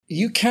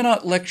You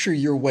cannot lecture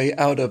your way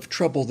out of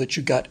trouble that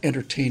you got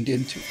entertained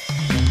into.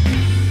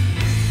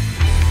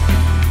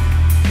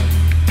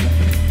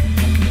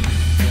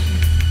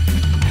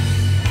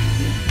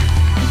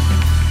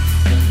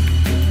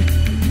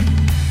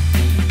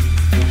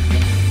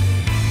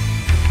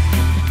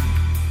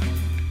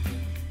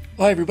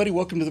 Hi, everybody.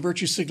 Welcome to the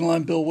Virtue Signal.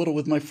 I'm Bill Whittle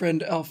with my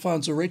friend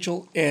Alfonso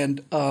Rachel,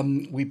 and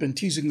we've been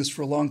teasing this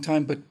for a long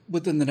time, but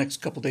within the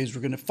next couple of days,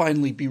 we're going to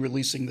finally be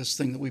releasing this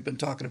thing that we've been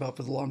talking about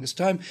for the longest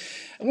time.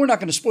 And we're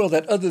not going to spoil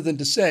that other than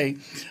to say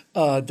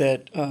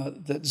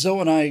that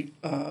Zoe and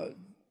I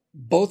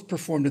both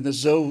performed in this.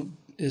 Zoe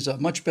is a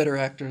much better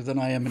actor than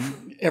I am,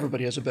 and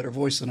everybody has a better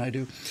voice than I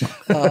do.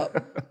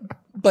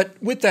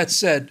 But with that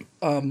said,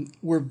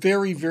 we're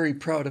very, very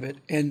proud of it,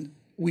 and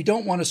we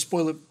don't want to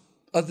spoil it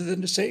other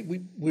than to say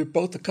we're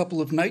both a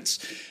couple of knights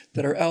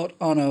that are out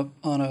on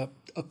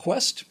a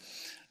quest,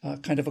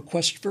 kind of a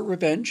quest for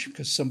revenge,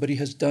 because somebody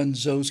has done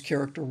Zoe's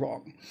character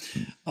wrong.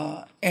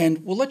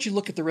 And we'll let you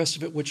look at the rest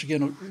of it, which,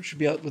 again, should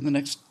be out within the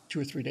next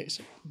 2 or 3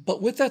 days.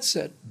 But with that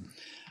said,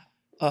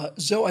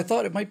 Zoe, I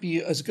thought it might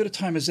be as good a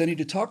time as any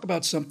to talk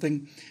about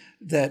something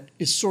that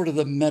is sort of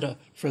the meta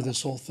for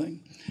this whole thing.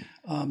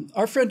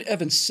 Our friend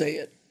Evan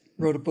Sayet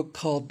wrote a book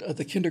called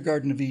The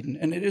Kindergarten of Eden,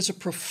 and it is a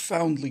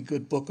profoundly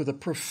good book with a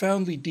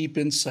profoundly deep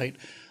insight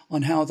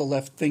on how the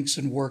left thinks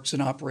and works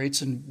and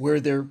operates and where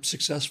they're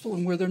successful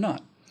and where they're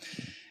not.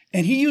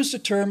 And he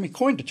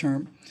coined a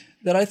term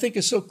that I think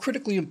is so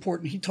critically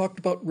important. He talked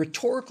about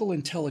rhetorical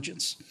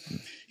intelligence.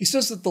 He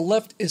says that the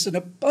left is an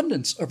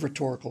abundance of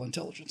rhetorical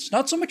intelligence,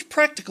 not so much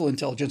practical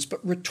intelligence,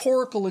 but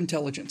rhetorical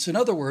intelligence. In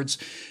other words,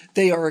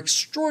 they are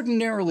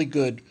extraordinarily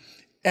good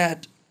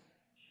at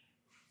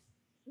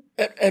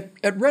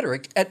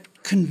rhetoric,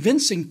 at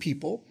convincing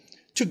people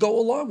to go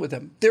along with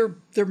them.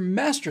 They're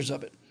masters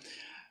of it.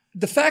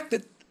 The fact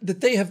that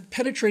they have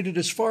penetrated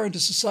as far into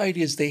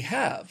society as they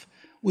have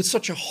with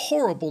such a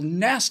horrible,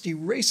 nasty,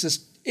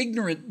 racist,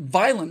 ignorant,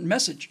 violent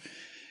message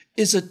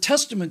is a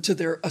testament to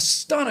their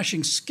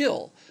astonishing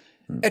skill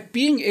at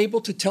being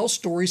able to tell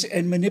stories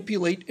and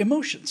manipulate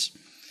emotions.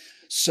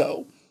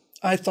 So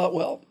I thought,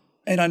 well,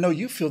 and I know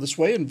you feel this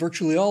way, and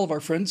virtually all of our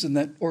friends in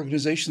that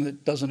organization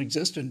that doesn't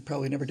exist and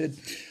probably never did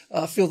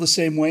feel the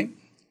same way.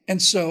 And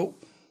so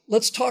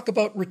let's talk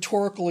about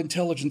rhetorical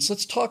intelligence.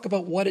 Let's talk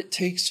about what it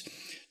takes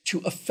to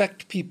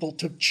affect people,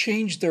 to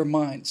change their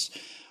minds.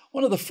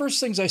 One of the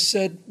first things I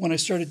said when I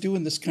started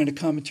doing this kind of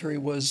commentary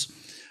was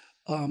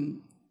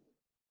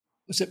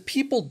that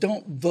people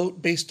don't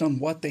vote based on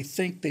what they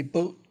think.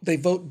 They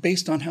vote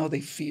based on how they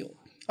feel.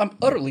 I'm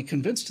utterly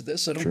convinced of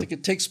this. I don't think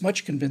it takes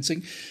much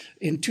convincing.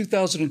 In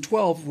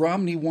 2012,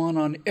 Romney won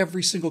on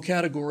every single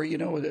category. You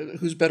know,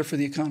 who's better for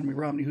the economy?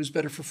 Romney. Who's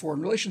better for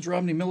foreign relations?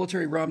 Romney.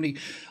 Military? Romney.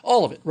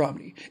 All of it,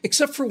 Romney,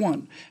 except for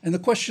one. And the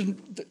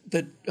question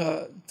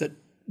that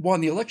won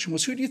the election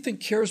was, who do you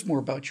think cares more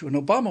about you? And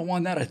Obama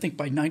won that, I think,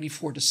 by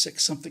 94-6,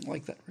 something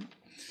like that. Right?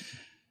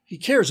 He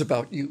cares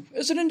about you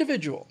as an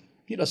individual.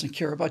 He doesn't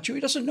care about you.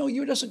 He doesn't know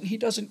you. He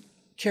doesn't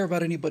care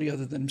about anybody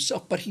other than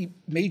himself, but he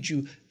made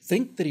you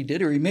think that he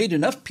did, or he made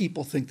enough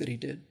people think that he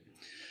did.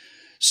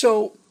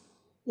 So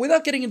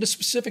without getting into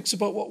specifics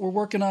about what we're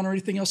working on or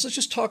anything else, let's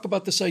just talk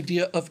about this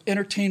idea of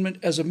entertainment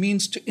as a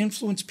means to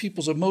influence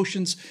people's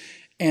emotions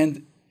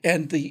and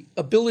the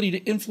ability to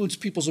influence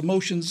people's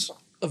emotions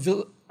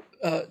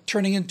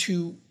turning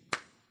into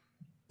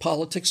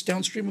politics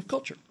downstream of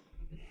culture.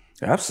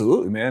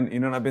 Absolutely, man. You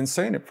know, and I've been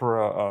saying it for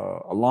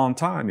a long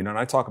time, you know, and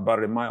I talk about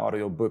it in my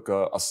audiobook,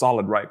 A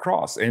Solid Right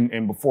Cross.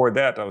 And before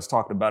that, I was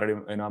talking about it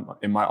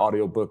in my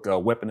audiobook,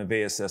 Weapon of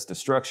ASS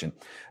Destruction.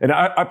 And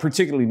I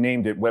particularly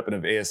named it Weapon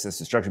of ASS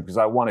Destruction because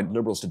I wanted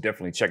liberals to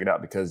definitely check it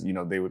out because, you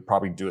know, they would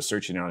probably do a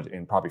search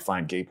and probably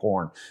find gay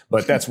porn.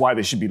 But that's why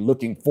they should be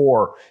looking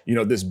for, you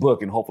know, this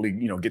book and hopefully,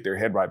 you know, get their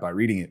head right by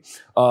reading it.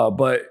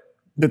 But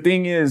the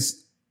thing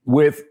is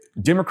with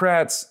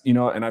Democrats, you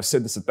know, and I've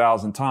said this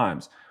 1,000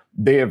 times,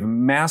 they have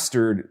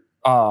mastered,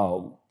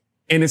 and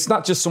it's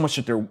not just so much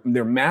that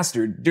they're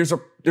mastered. There's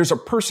a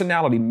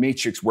personality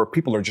matrix where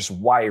people are just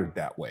wired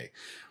that way.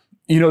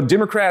 You know,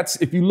 Democrats,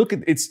 if you look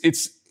at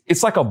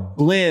it's like a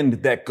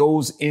blend that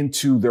goes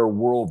into their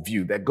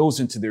worldview, that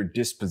goes into their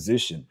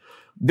disposition.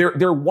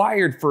 They're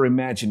wired for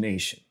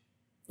imagination,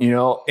 you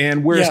know,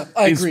 and whereas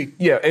I agree.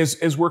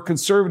 As where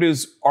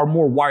conservatives are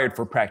more wired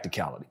for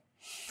practicality,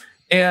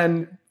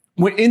 and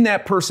when in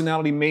that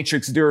personality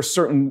matrix, there are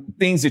certain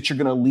things that you're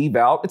going to leave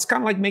out. It's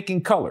kind of like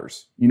making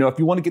colors. You know, if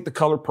you want to get the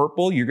color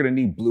purple, you're going to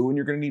need blue and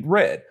you're going to need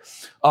red.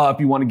 If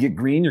you want to get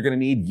green, you're going to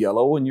need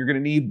yellow and you're going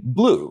to need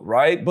blue,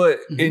 right?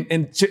 But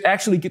and to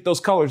actually get those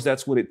colors,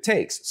 that's what it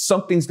takes.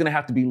 Something's going to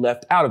have to be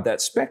left out of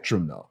that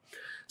spectrum, though.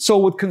 So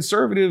with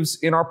conservatives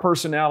in our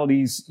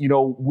personalities, you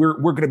know, we're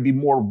going to be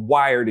more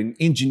wired and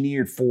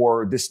engineered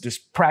for this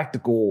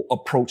practical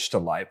approach to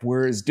life.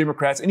 Whereas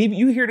Democrats, and even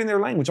you hear it in their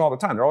language all the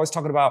time, they're always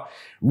talking about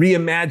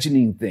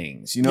reimagining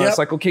things. You know, It's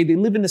like, okay, they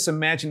live in this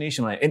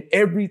imagination land and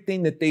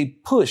everything that they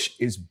push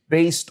is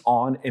based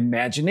on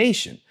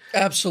imagination.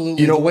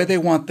 Absolutely. You know, the way they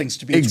want things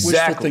to be. It's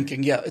wishful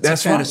thinking. Yeah, it's a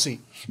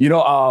fantasy. Right.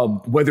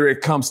 Whether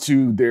it comes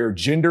to their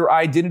gender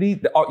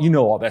identity,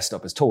 all that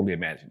stuff is totally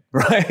imagined,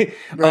 right?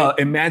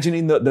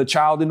 Imagining the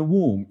child in the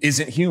womb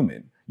isn't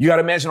human. You got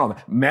to imagine all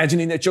that.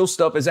 Imagining that your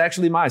stuff is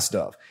actually my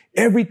stuff.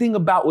 Everything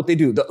about what they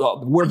do.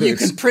 You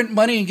can print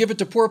money and give it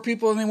to poor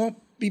people and they won't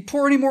be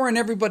poor anymore and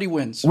everybody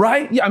wins.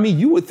 Right? Yeah, I mean,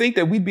 you would think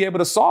that we'd be able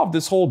to solve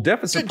this whole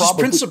deficit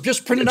problem.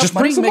 Just print enough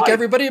money and make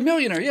everybody a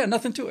millionaire. Yeah,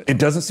 nothing to it. It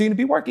doesn't seem to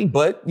be working,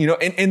 but,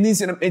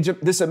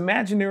 this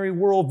imaginary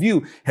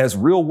worldview has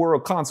real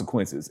world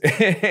consequences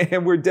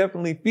and we're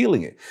definitely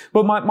feeling it.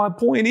 But my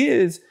point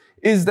is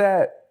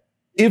that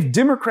if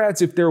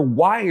Democrats, if they're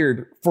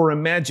wired for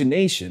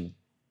imagination,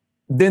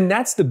 then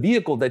that's the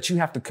vehicle that you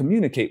have to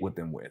communicate with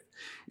them with.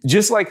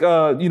 Just like,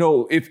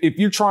 if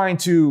you're trying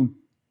to,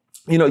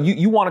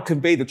 you want to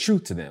convey the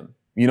truth to them,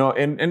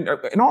 and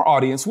in our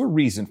audience, we're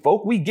reasoned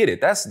folk. We get it.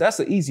 That's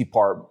the easy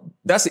part.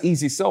 That's the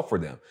easy sell for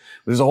them.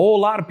 There's a whole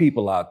lot of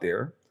people out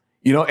there,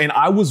 and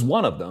I was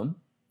one of them.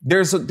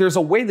 There's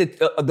a way that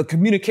the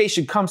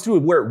communication comes through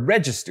where it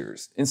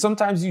registers. And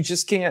sometimes you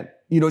just can't,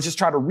 just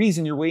try to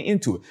reason your way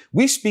into it.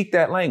 We speak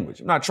that language.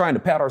 I'm not trying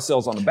to pat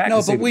ourselves on the back.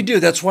 No, but we do.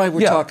 That's why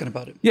we're talking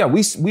about it. Yeah,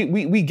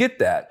 we get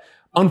that.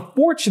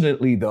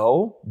 Unfortunately,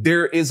 though,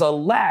 there is a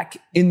lack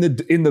in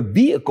the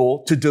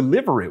vehicle to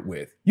deliver it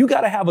with. You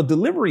got to have a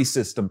delivery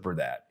system for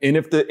that. And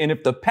if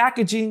the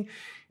packaging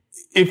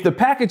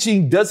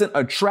doesn't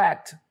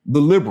attract the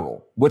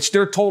liberal, which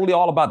they're totally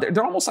all about,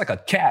 they're almost like a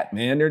cat,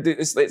 man.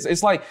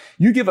 It's like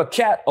you give a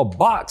cat a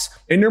box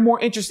and they're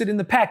more interested in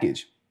the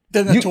package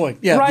than the toy.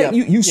 Yeah, right.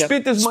 Yeah, you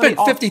spent this money.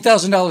 Spent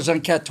 $50,000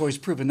 on cat toys,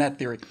 proving that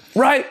theory.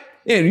 Right.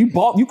 And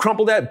you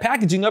crumple that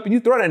packaging up and you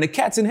throw it and the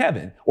cat's in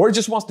heaven, or it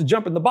just wants to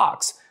jump in the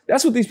box.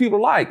 That's what these people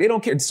are like. They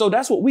don't care. So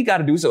that's what we got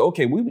to do. So,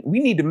 okay, we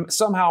need to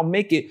somehow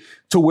make it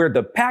to where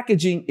the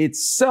packaging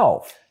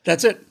itself.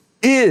 That's it.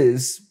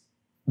 Is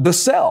the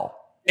sell,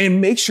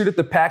 and make sure that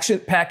the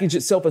package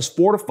itself is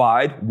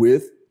fortified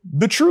with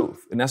the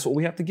truth. And that's what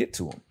we have to get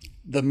to them.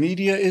 The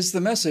media is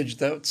the message.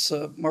 That's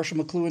Marshall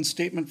McLuhan's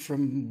statement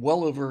from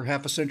well over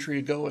half a century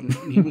ago, and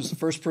he was the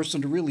first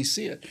person to really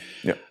see it.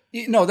 Yeah.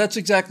 No, that's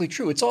exactly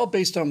true. It's all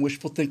based on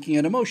wishful thinking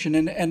and emotion.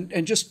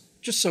 And just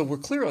so we're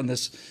clear on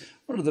this,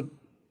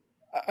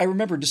 I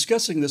remember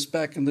discussing this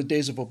back in the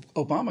days of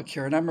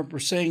Obamacare, and I remember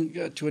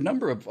saying to a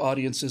number of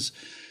audiences,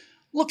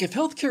 look, if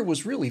healthcare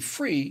was really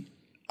free,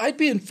 I'd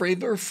be in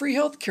favor of free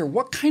healthcare.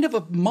 What kind of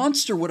a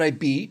monster would I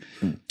be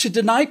to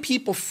deny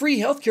people free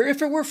healthcare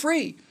if it were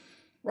free?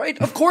 Right?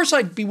 Of course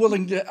I'd be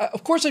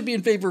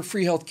in favor of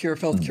free healthcare if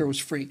healthcare was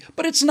free.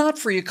 But it's not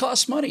free. It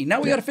costs money. Now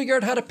we got to figure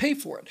out how to pay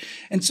for it.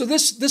 And so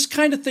this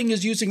kind of thing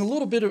is using a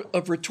little bit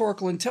of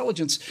rhetorical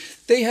intelligence.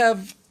 They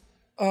have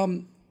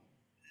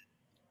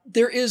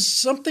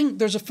there's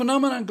a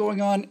phenomenon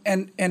going on,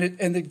 and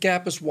the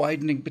gap is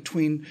widening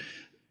between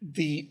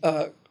the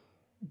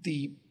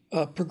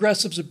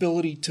progressives'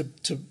 ability to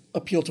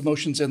appeal to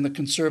emotions and the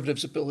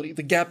conservatives' ability.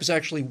 The gap is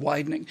actually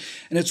widening.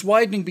 And it's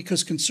widening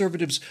because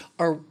conservatives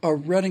are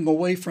running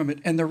away from it.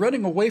 And they're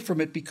running away from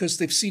it because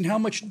they've seen how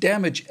much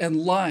damage and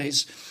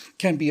lies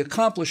can be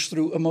accomplished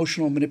through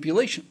emotional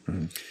manipulation.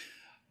 Mm-hmm.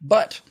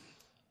 But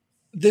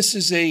this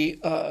is a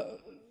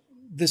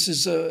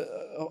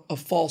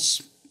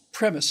false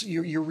premise.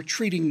 You're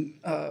retreating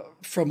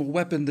from a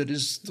weapon that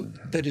is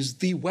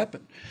the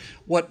weapon.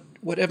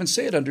 What Evan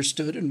Sayed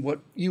understood, and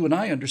what you and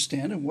I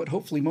understand, and what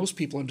hopefully most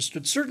people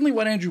understood, certainly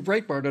what Andrew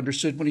Breitbart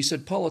understood when he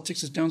said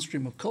politics is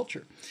downstream of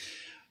culture.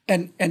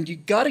 And you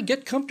got to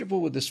get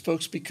comfortable with this,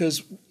 folks,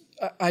 because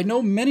I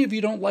know many of you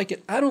don't like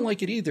it. I don't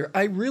like it either.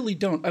 I really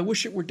don't. I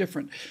wish it were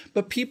different.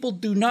 But people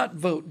do not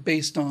vote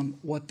based on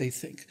what they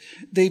think.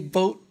 They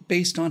vote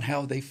based on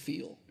how they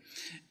feel.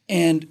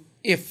 And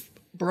if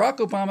Barack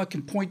Obama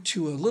can point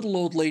to a little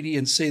old lady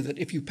and say that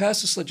if you pass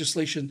this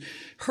legislation,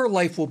 her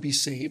life will be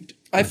saved,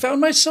 I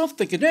found myself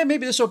thinking,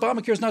 maybe this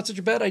Obamacare is not such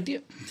a bad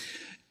idea.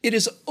 It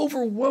is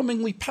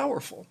overwhelmingly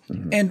powerful,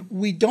 and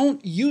we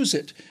don't use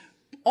it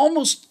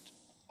almost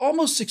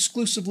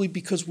exclusively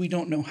because we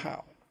don't know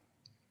how.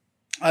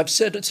 I've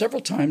said it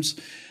several times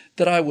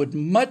that I would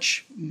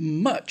much,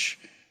 much,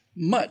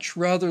 much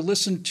rather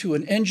listen to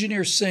an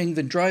engineer sing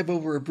than drive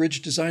over a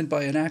bridge designed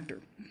by an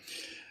actor.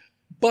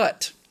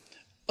 But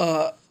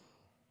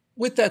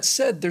with that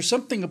said, there's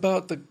something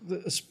about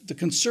the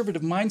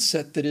conservative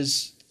mindset that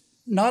is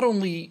not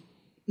only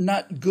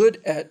not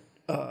good at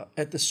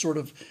this sort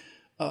of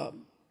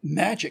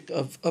magic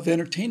of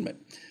entertainment,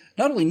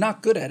 not only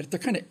not good at it, they're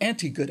kind of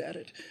anti-good at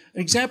it.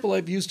 An example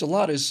I've used a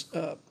lot is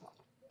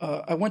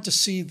I went to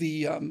see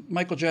the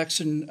Michael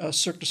Jackson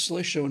Cirque du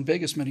Soleil show in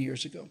Vegas many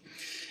years ago.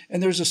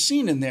 And there's a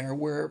scene in there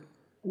where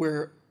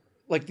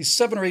like these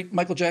 7 or 8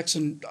 Michael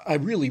Jackson,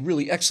 really,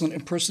 really excellent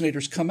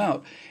impersonators come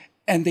out,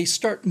 and they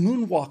start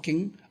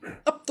moonwalking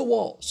up the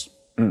walls,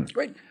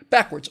 right?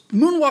 backwards,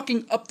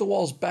 moonwalking up the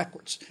walls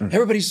backwards.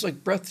 Everybody's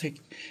like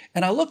breathtaking.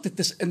 And I looked at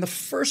this, and the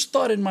first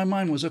thought in my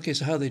mind was, okay,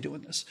 so how are they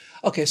doing this?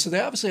 Okay, so they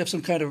obviously have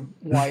some kind of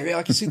wire.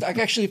 I can see,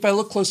 actually, if I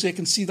look closely, I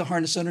can see the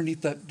harness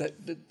underneath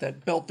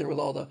that belt there with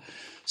all the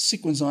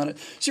sequins on it.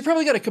 So you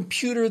probably got a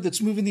computer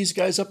that's moving these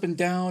guys up and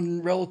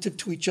down relative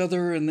to each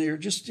other, and they're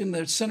just in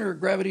the center of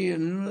gravity.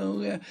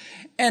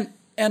 And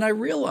I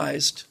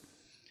realized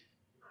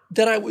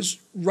that I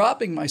was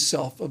robbing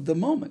myself of the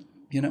moment,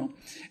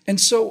 And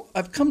so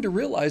I've come to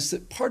realize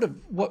that part of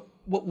what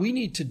we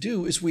need to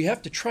do is we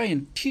have to try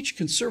and teach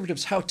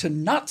conservatives how to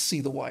not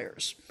see the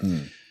wires.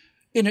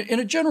 In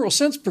a general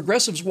sense,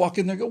 progressives walk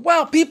in there and go,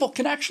 wow, people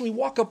can actually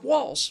walk up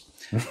walls.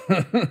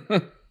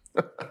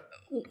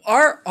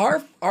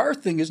 Our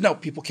thing is, no,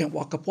 people can't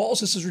walk up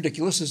walls. This is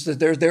ridiculous.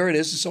 There it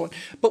is, and so on.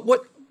 But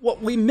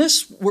what we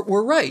miss,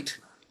 we're right.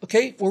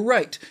 Okay, we're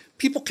right.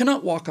 People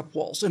cannot walk up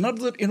walls. In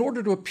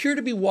order to appear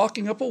to be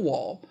walking up a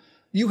wall,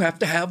 you have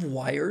to have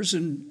wires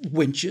and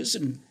winches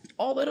and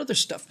all that other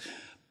stuff.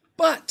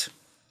 But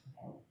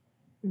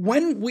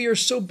when we are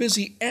so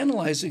busy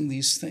analyzing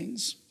these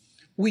things,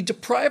 we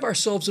deprive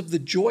ourselves of the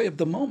joy of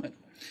the moment.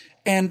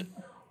 And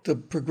the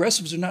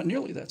progressives are not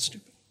nearly that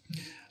stupid.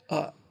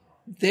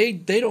 They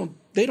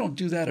don't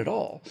do that at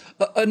all.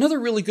 Another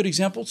really good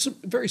example,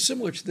 very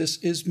similar to this,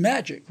 is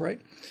magic,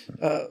 right?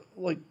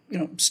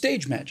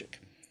 Stage magic.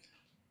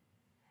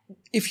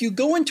 If you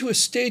go into a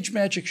stage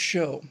magic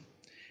show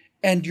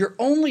and your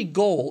only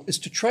goal is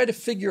to try to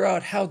figure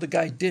out how the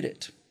guy did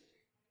it,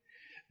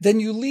 then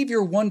you leave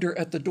your wonder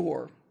at the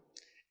door,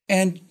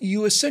 and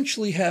you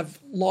essentially have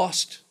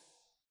lost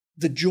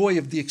the joy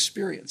of the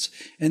experience.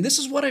 And this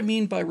is what I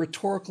mean by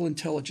rhetorical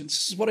intelligence.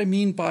 This is what I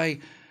mean by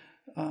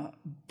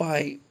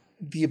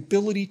the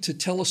ability to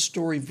tell a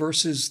story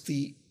versus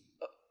the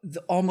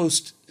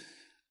almost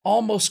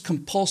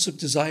compulsive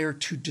desire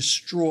to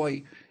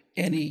destroy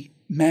any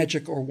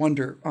magic or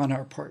wonder on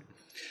our part.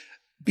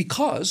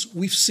 Because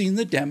we've seen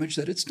the damage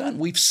that it's done.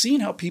 We've seen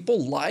how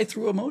people lie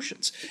through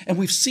emotions. And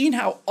we've seen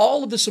how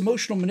all of this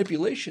emotional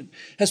manipulation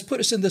has put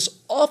us in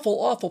this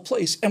awful, awful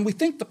place. And we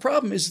think the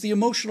problem is the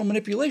emotional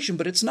manipulation,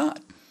 but it's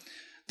not.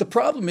 The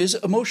problem is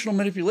emotional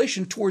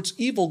manipulation towards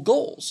evil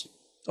goals.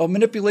 Oh,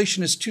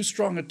 manipulation is too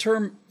strong a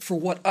term for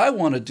what I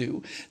want to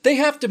do. They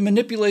have to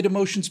manipulate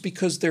emotions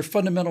because their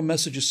fundamental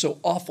message is so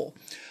awful.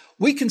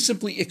 We can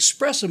simply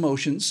express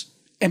emotions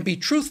and be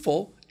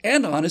truthful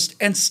and honest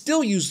and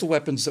still use the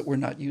weapons that we're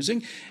not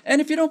using.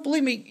 And if you don't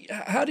believe me,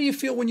 how do you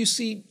feel when you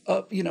see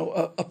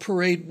a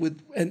parade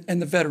with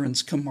and the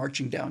veterans come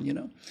marching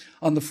down,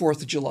 on the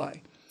 4th of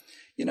July?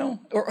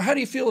 Or how do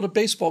you feel at a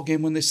baseball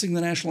game when they sing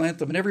the national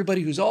anthem and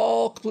everybody who's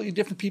all completely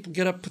different people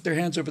get up, put their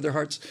hands over their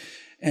hearts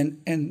and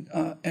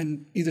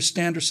either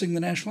stand or sing the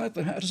national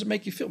anthem? How does it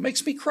make you feel? It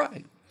makes me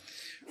cry.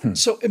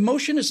 So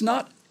emotion is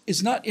not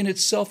in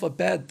itself a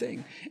bad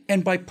thing.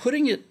 And by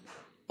putting it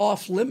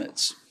off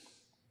limits,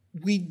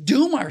 we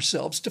doom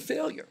ourselves to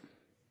failure.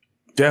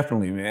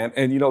 Definitely, man.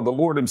 And, the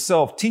Lord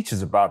himself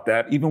teaches about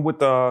that, even with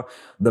the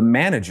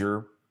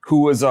manager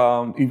who is,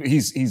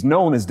 he's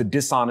known as the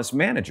dishonest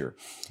manager.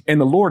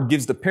 And the Lord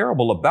gives the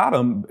parable about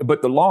him.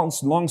 But the long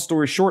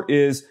story short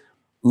is,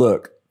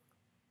 look,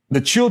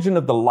 the children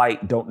of the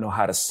light don't know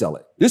how to sell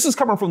it. This is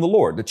coming from the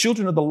Lord. The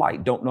children of the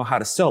light don't know how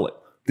to sell it.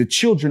 The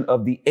children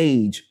of the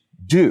age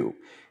do.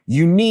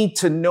 You need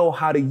to know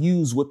how to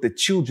use what the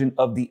children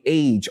of the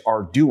age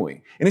are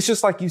doing. And it's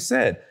just like you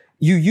said,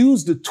 you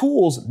use the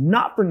tools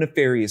not for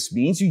nefarious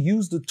means. You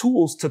use the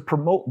tools to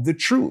promote the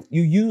truth.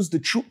 You use the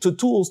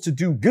tools to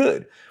do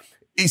good.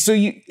 So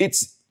you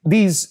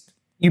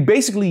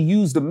basically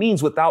use the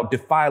means without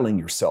defiling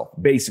yourself,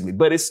 basically.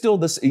 But it's still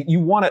this, you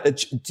want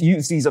to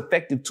use these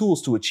effective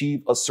tools to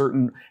achieve a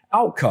certain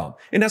outcome.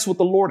 And that's what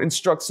the Lord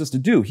instructs us to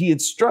do. He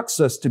instructs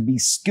us to be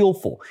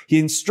skillful. He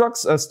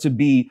instructs us to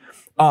be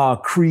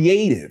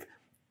creative,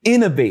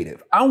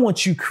 innovative. I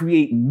want you to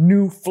create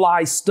new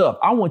fly stuff.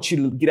 I want you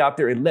to get out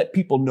there and let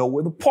people know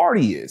where the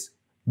party is.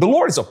 The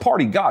Lord is a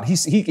party God.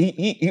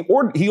 He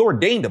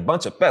ordained a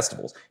bunch of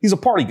festivals. He's a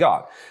party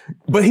God,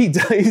 but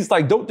he's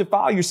like, don't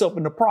defile yourself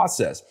in the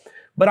process.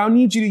 But I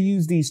need you to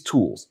use these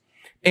tools,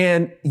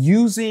 and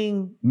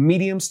using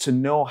mediums to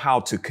know how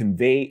to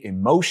convey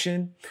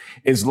emotion,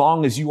 as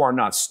long as you are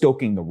not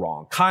stoking the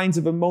wrong kinds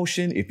of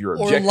emotion. If you're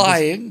or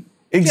lying.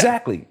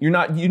 Exactly.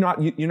 Yeah.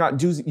 You're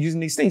not using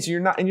these things. You're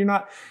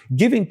not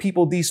giving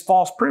people these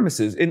false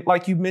premises. And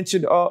like you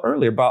mentioned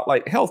earlier about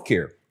like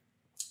healthcare,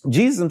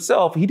 Jesus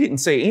himself, he didn't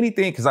say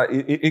anything, because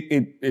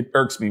it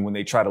irks me when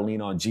they try to lean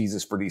on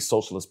Jesus for these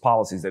socialist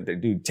policies that they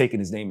do, taking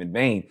his name in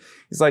vain.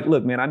 He's like,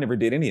 look, man, I never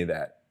did any of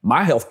that.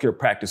 My healthcare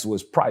practice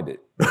was private.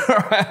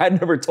 I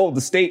never told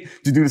the state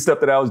to do the stuff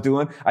that I was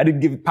doing. I didn't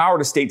give power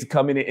to state to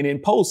come in and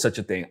impose such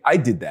a thing. I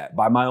did that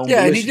by my own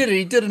volition. And he did it.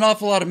 He did an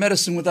awful lot of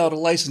medicine without a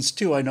license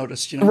too, I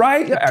noticed,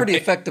 Right? Pretty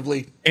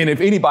effectively. And if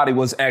anybody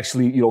was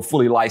actually,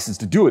 fully licensed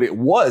to do it, it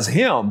was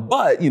him.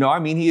 But,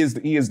 he is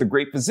the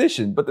great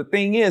physician. But the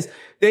thing is,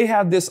 they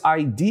have this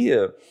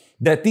idea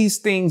that these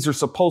things are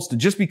supposed to,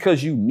 just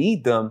because you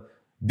need them,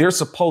 they're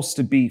supposed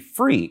to be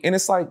free. And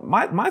it's like,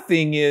 my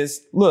thing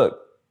is, look,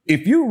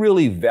 if you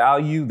really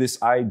value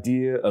this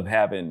idea of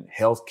having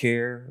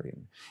healthcare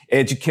and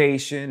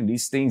education and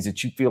these things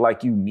that you feel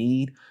like you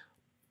need,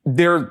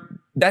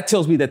 that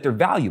tells me that they're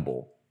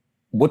valuable.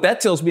 What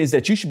that tells me is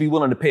that you should be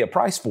willing to pay a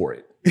price for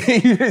it.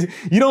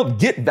 You don't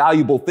get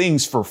valuable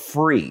things for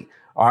free.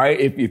 All right.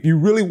 If you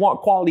really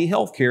want quality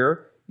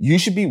healthcare, you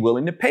should be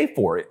willing to pay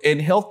for it. And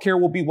healthcare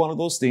will be one of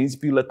those things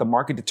if you let the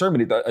market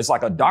determine it. It's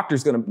like a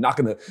doctor's not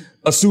going to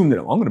assume that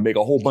I'm going to make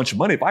a whole bunch of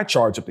money if I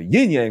charge up the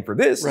yin yang for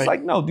this. Right. It's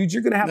like, no, dude,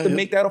 you're going to have to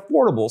make that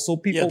affordable. So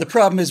people. Yeah, the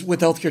problem is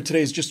with healthcare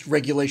today is just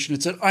regulation.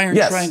 It's an iron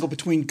triangle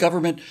between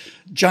government,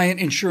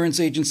 giant insurance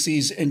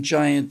agencies, and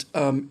giant,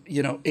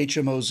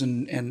 HMOs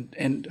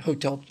and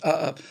hotel,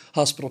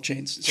 hospital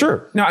chains. So.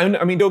 Sure. Now,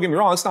 I mean, don't get me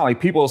wrong. It's not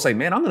like people will say,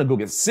 man, I'm going to go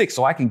get sick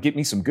so I can get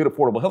me some good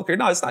affordable healthcare.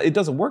 No, it's not. It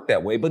doesn't work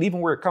that way. But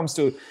even where it comes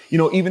to,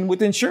 even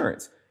with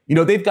insurance,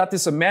 they've got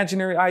this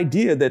imaginary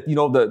idea that,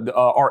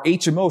 our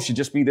HMO should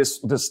just be this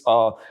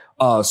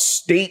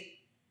state,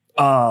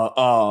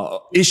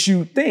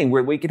 issued thing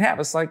where we can have.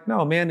 It's like,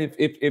 no, man,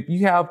 if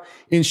you have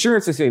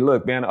insurance to say,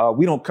 look, man,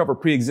 we don't cover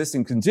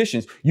pre-existing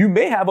conditions. You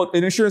may have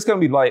an insurance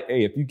company like,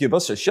 hey, if you give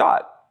us a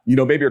shot,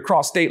 maybe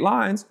across state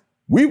lines,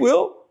 we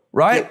will.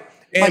 Right.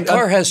 Yeah. My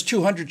car has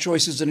 200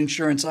 choices in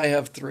insurance. I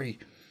have 3.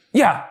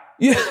 Yeah.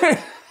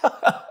 Yeah.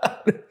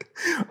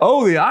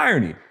 Oh, the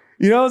irony.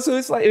 So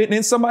it's like, and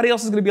then somebody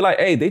else is going to be like,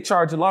 hey, they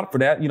charge a lot for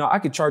that. I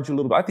could charge you a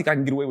little bit. I think I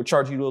can get away with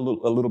charging you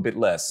a little bit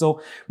less.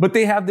 So, but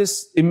they have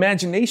this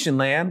imagination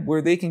land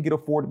where they can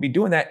afford to be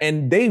doing that.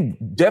 And they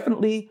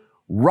definitely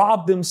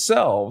rob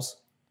themselves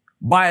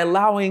by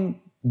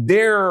allowing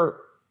their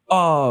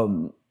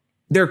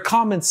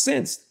common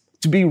sense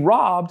to be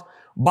robbed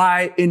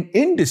by an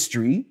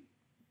industry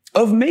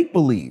of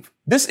make-believe.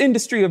 This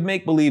industry of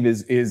make-believe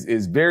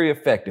is very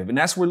effective. And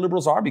that's where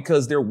liberals are,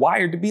 because they're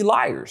wired to be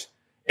liars.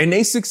 And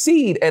they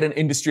succeed at an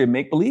industry of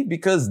make-believe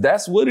because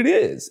that's what it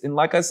is. And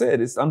like I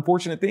said, it's the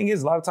unfortunate thing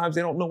is a lot of times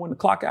they don't know when to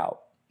clock out.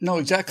 No,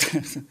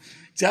 exactly.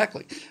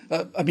 Exactly.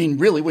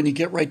 Really, when you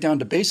get right down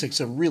to basics,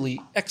 a really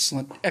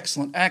excellent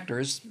actor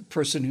is a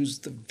person who's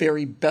the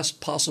very best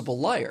possible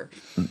liar.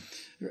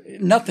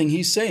 Nothing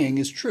he's saying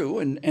is true,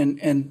 and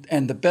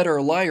the better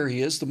a liar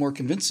he is, the more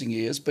convincing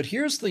he is. But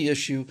here's the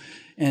issue,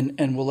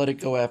 and we'll let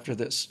it go after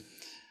this.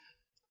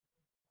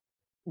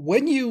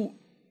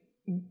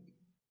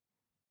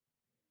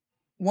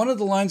 One of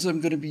the lines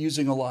I'm going to be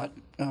using a lot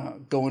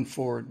going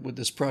forward with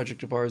this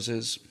project of ours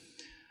is,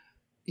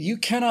 you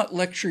cannot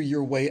lecture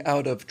your way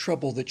out of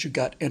trouble that you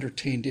got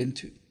entertained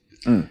into.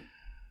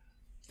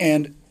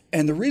 And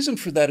the reason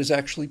for that is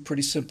actually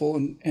pretty simple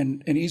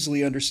and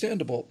easily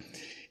understandable.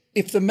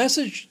 If the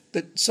message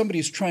that somebody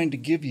is trying to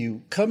give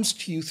you comes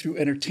to you through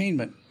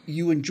entertainment,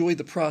 you enjoy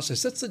the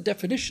process. That's the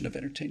definition of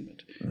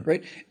entertainment,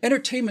 right?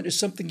 Entertainment is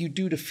something you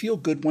do to feel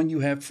good when you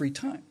have free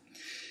time.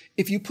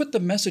 If you put the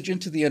message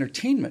into the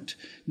entertainment,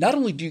 not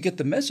only do you get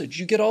the message,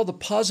 you get all the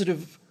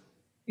positive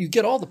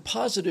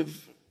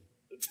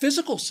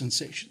physical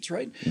sensations,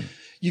 right?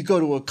 You go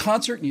to a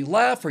concert and you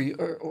laugh, or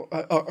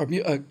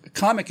a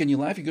comic and you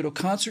laugh. You go to a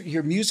concert, you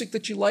hear music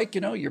that you like,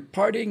 you're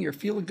partying, you're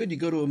feeling good. You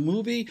go to a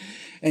movie,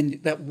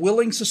 and that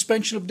willing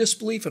suspension of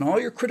disbelief, and all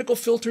your critical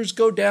filters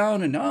go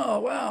down, and oh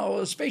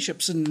wow,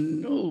 spaceships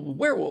and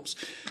werewolves,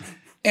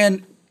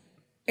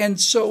 and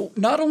so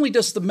not only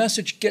does the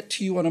message get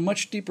to you on a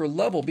much deeper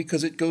level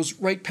because it goes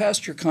right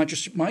past your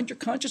conscious mind. Your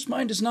conscious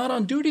mind is not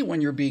on duty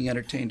when you're being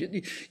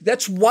entertained.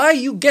 That's why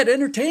you get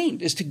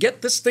entertained, is to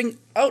get this thing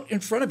out in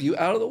front of you,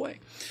 out of the way.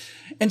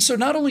 And so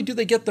not only do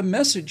they get the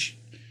message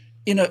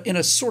in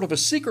a sort of a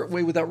secret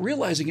way without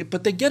realizing it,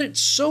 but they get it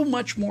so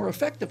much more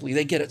effectively.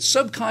 They get it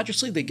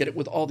subconsciously. They get it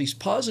with all these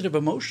positive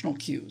emotional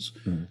cues.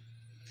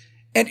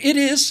 And it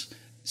is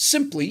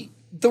simply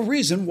the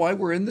reason why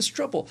we're in this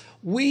trouble.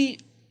 We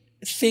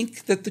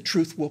think that the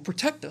truth will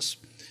protect us.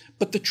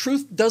 But the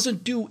truth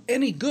doesn't do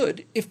any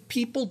good if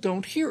people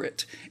don't hear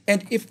it.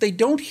 And if they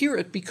don't hear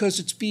it because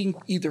it's being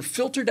either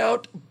filtered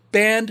out,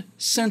 banned,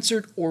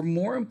 censored, or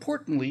more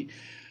importantly,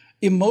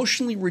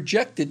 emotionally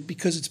rejected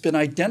because it's been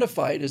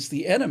identified as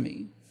the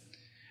enemy,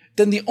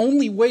 then the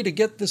only way to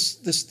get this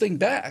thing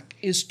back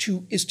is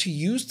to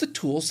use the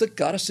tools that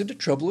got us into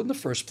trouble in the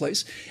first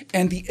place.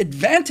 And the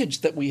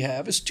advantage that we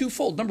have is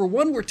twofold. Number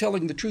one, we're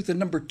telling the truth. And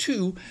number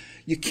two,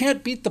 you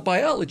can't beat the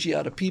biology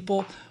out of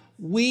people.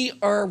 We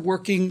are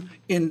working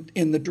in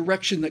the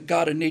direction that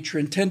God and nature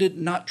intended,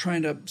 not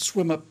trying to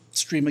swim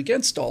upstream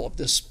against all of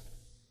this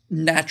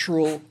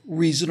natural,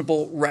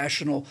 reasonable,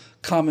 rational,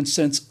 common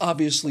sense,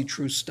 obviously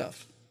true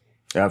stuff.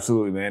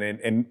 Absolutely, man.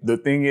 And the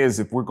thing is,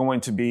 if we're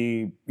going to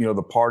be,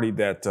 the party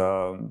that,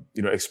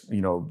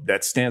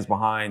 that stands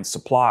behind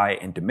supply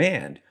and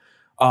demand,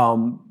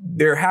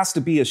 there has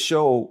to be a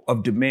show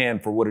of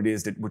demand for what it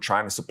is that we're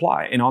trying to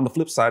supply. And on the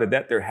flip side of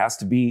that, there has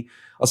to be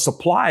a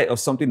supply of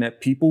something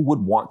that people would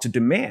want to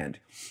demand.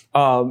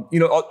 On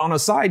a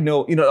side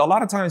note, a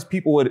lot of times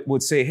people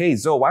would say, hey,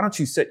 Zoe, why don't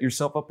you set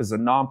yourself up as a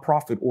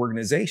nonprofit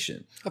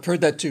organization? I've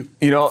heard that too.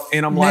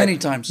 And I'm like, many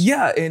times.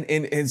 Yeah.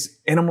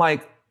 And I'm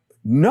like,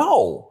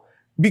 No,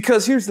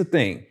 because here's the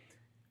thing.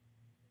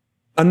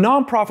 A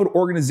nonprofit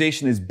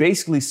organization is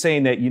basically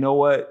saying that, you know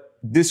what,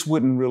 this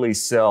wouldn't really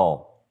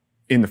sell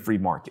in the free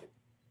market.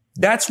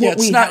 That's what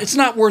it's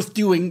not worth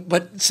doing,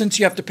 but since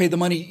you have to pay the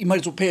money, you might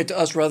as well pay it to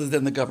us rather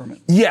than the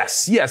government.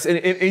 Yes.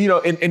 And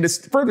to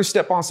further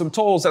step on some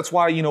toes, that's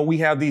why, we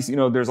have these,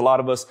 there's a lot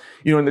of us,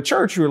 in the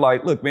church who are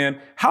like, look, man,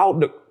 how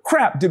the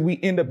crap did we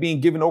end up being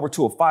given over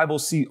to a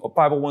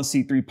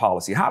 501c3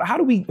 policy? How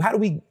do we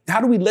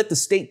let the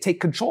state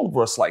take control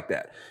over us like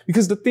that?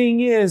 Because the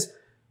thing is,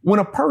 when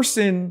a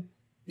person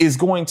is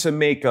going to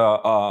make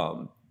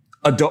a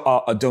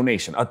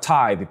donation, a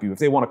tithe, if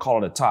they want to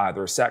call it a tithe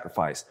or a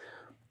sacrifice,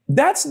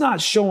 that's not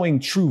showing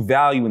true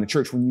value in the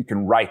church when you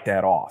can write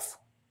that off,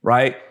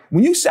 right?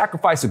 When you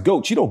sacrifice a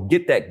goat, you don't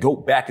get that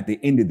goat back at the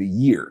end of the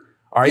year.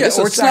 All right. Yeah,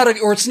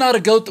 it's not a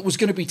goat that was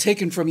going to be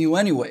taken from you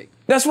anyway.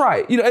 That's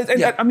right.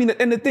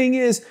 And the thing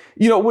is,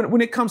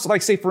 when it comes to,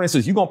 like, say, for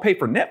instance, you're going to pay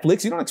for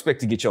Netflix, you don't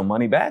expect to get your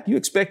money back. You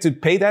expect to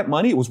pay that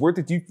money. It was worth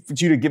it for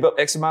you to give up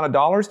X amount of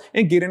dollars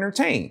and get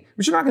entertained,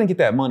 but you're not going to get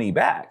that money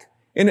back.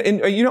 And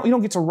you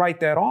don't get to write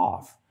that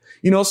off.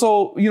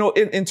 So,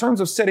 in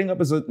terms of setting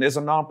up as a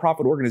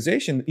nonprofit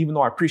organization, even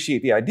though I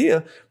appreciate the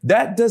idea,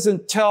 that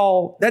doesn't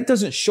show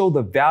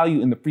the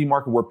value in the free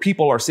market where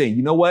people are saying,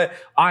 you know what,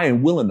 I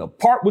am willing to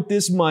part with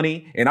this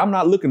money and I'm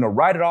not looking to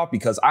write it off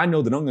because I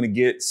know that I'm going to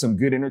get some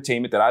good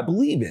entertainment that I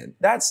believe in.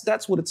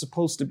 That's what it's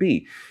supposed to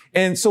be.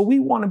 And so we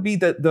want to be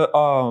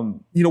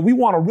we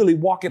want to really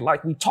walk it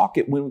like we talk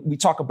it when we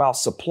talk about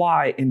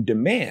supply and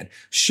demand.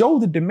 Show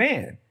the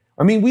demand.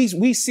 I mean,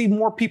 we see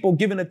more people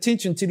giving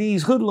attention to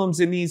these hoodlums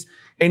and these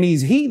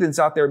heathens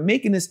out there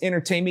making this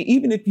entertainment.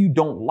 Even if you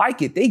don't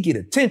like it, they get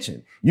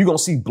attention. You're going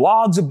to see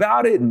blogs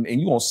about it and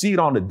you're going to see it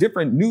on the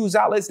different news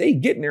outlets. They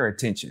getting their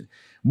attention.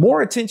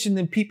 More attention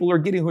than people are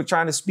getting who are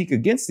trying to speak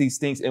against these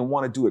things and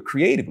want to do it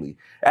creatively.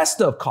 That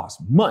stuff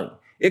costs money.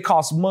 It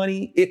costs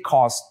money. It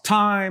costs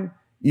time,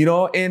 and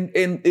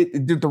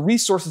the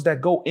resources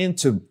that go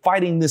into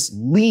fighting this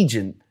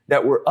legion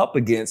that we're up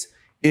against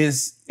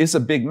it's a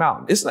big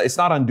mountain. It's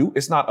not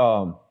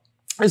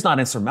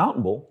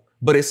insurmountable,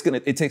 but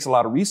it takes a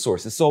lot of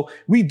resources. So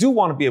we do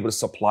want to be able to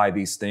supply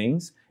these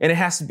things, and it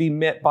has to be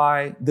met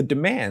by the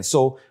demand.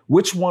 So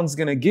which one's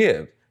going to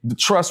give the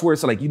trust where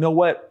it's like, you know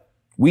what,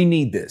 we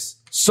need this.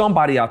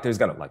 Somebody out there's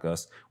got it like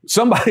us.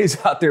 Somebody's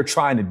out there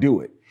trying to do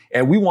it,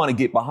 and we want to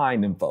get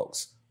behind them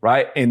folks,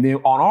 right? And then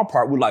on our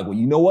part, we're like, well,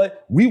 you know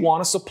what, we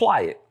want to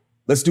supply it.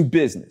 Let's do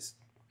business.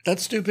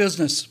 Let's do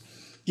business.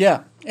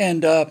 Yeah,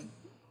 and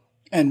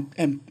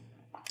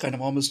kind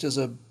of almost as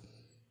a,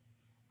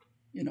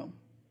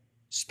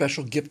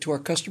 special gift to our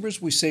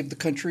customers, we save the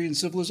country and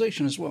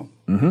civilization as well.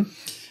 Mm-hmm.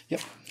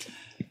 Yep.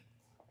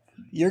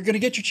 You're going to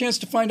get your chance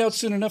to find out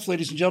soon enough,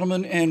 ladies and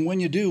gentlemen. And when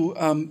you do,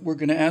 we're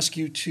going to ask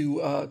you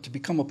to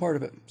become a part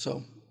of it.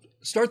 So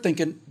start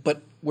thinking,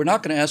 but we're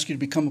not going to ask you to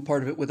become a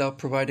part of it without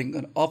providing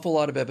an awful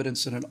lot of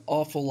evidence and an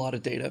awful lot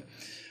of data.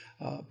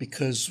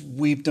 Because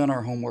we've done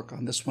our homework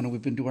on this one, and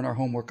we've been doing our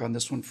homework on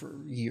this one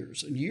for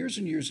years and years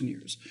and years and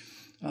years.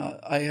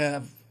 I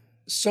have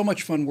so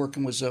much fun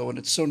working with Zoe, and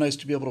it's so nice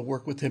to be able to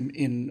work with him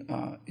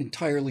in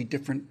entirely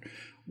different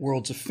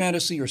worlds of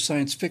fantasy or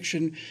science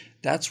fiction.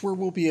 That's where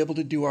we'll be able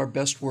to do our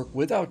best work,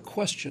 without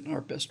question,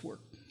 our best work.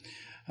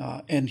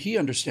 And he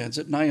understands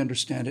it, and I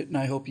understand it, and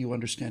I hope you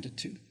understand it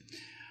too.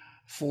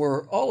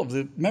 For all of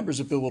the members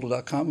of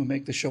BillWhittle.com who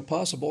make the show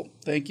possible,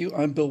 thank you.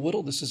 I'm Bill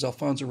Whittle. This is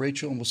Alfonso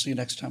Rachel, and we'll see you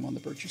next time on The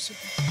Virtue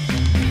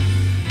Signal.